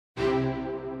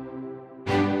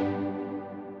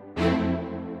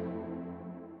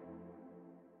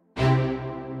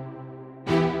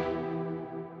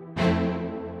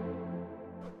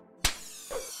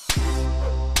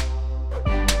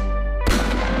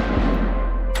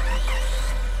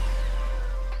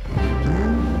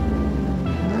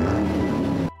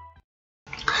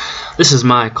This is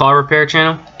my car repair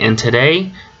channel, and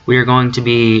today we are going to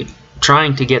be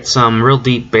trying to get some real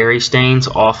deep berry stains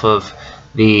off of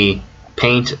the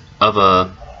paint of a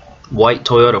white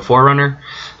Toyota 4Runner.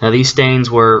 Now these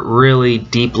stains were really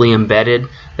deeply embedded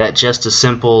that just a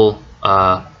simple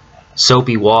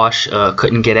soapy wash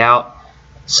couldn't get out,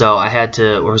 so I had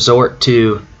to resort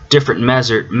to different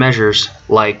measures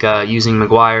like using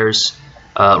Meguiars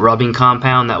rubbing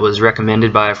compound that was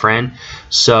recommended by a friend.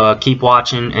 So keep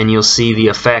watching and you'll see the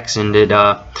effects, and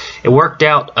it worked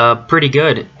out pretty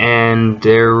good, and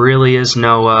there really is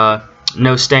no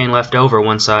stain left over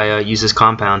once I use this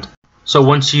compound. So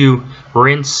once you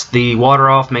rinse the water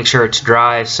off, make sure it's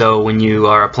dry, so when you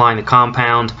are applying the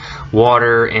compound,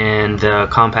 water and the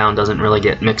compound doesn't really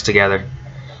get mixed together.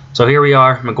 So here we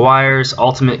are, Meguiars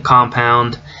Ultimate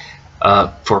Compound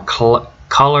for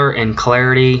Color and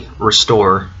Clarity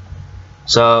Restore.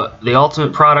 So the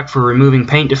ultimate product for removing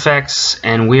paint defects,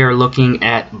 and we are looking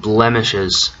at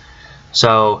blemishes.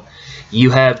 So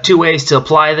you have two ways to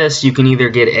apply this. You can either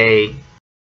get a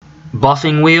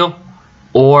buffing wheel,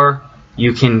 or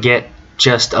you can get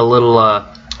just a little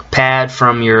pad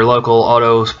from your local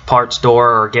auto parts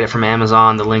store, or get it from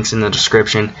Amazon. The link's in the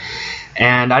description.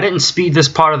 And I didn't speed this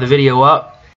part of the video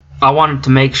up. I wanted to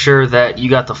make sure that you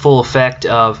got the full effect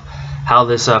of how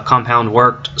this compound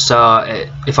worked, so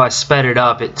if I sped it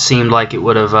up, it seemed like it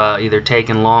would have either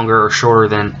taken longer or shorter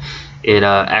than it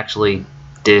actually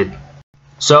did.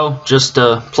 So just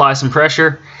apply some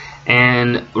pressure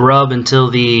and rub until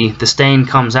the stain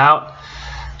comes out.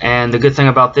 And the good thing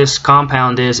about this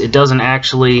compound is it doesn't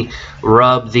actually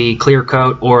rub the clear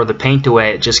coat or the paint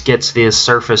away, it just gets the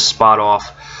surface spot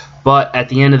off. But at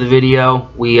the end of the video,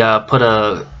 we put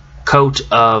a coat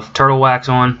of turtle wax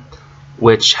on,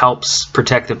 which helps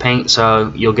protect the paint,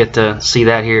 so you'll get to see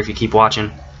that here if you keep watching.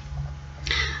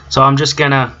 So I'm just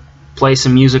gonna play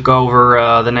some music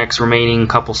over the next remaining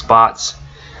couple spots.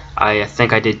 I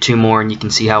think I did two more, and you can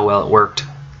see how well it worked.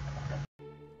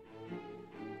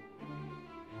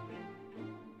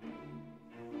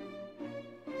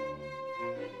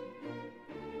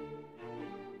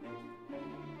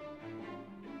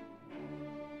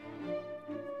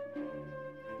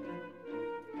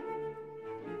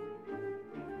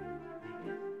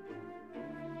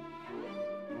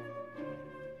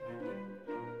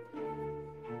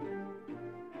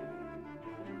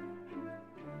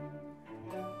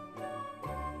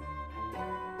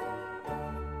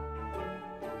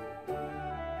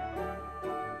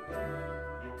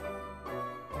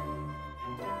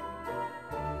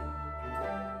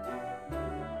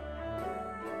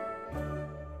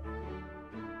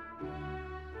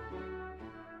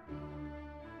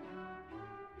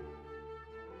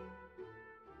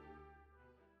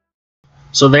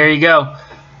 So there you go.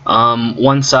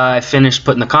 Once I finished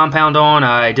putting the compound on,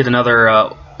 I did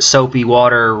another soapy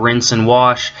water rinse and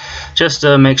wash just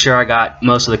to make sure I got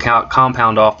most of the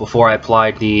compound off before I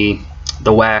applied the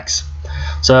wax.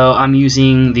 So I'm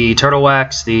using the turtle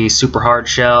wax, the super hard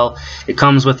shell. It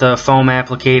comes with a foam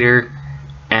applicator,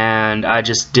 and I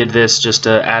just did this just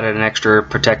to add an extra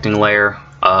protecting layer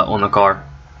on the car.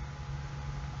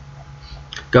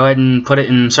 Go ahead and put it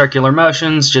in circular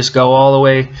motions. Just go all the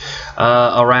way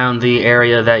around the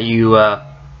area that you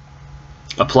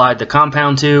applied the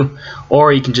compound to,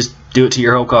 or you can just do it to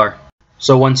your whole car.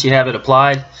 So once you have it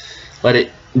applied, let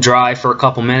it dry for a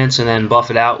couple minutes and then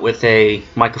buff it out with a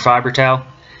microfiber towel,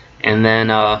 and then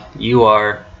you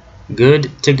are good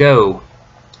to go.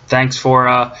 Thanks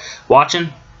for watching.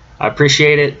 I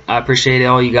appreciate it. I appreciate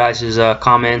all you guys'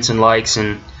 comments and likes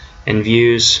and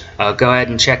views. Go ahead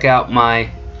and check out my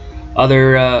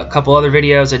couple other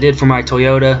videos I did for my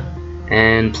Toyota,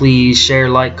 and please share,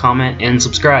 like, comment, and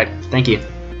subscribe. Thank you.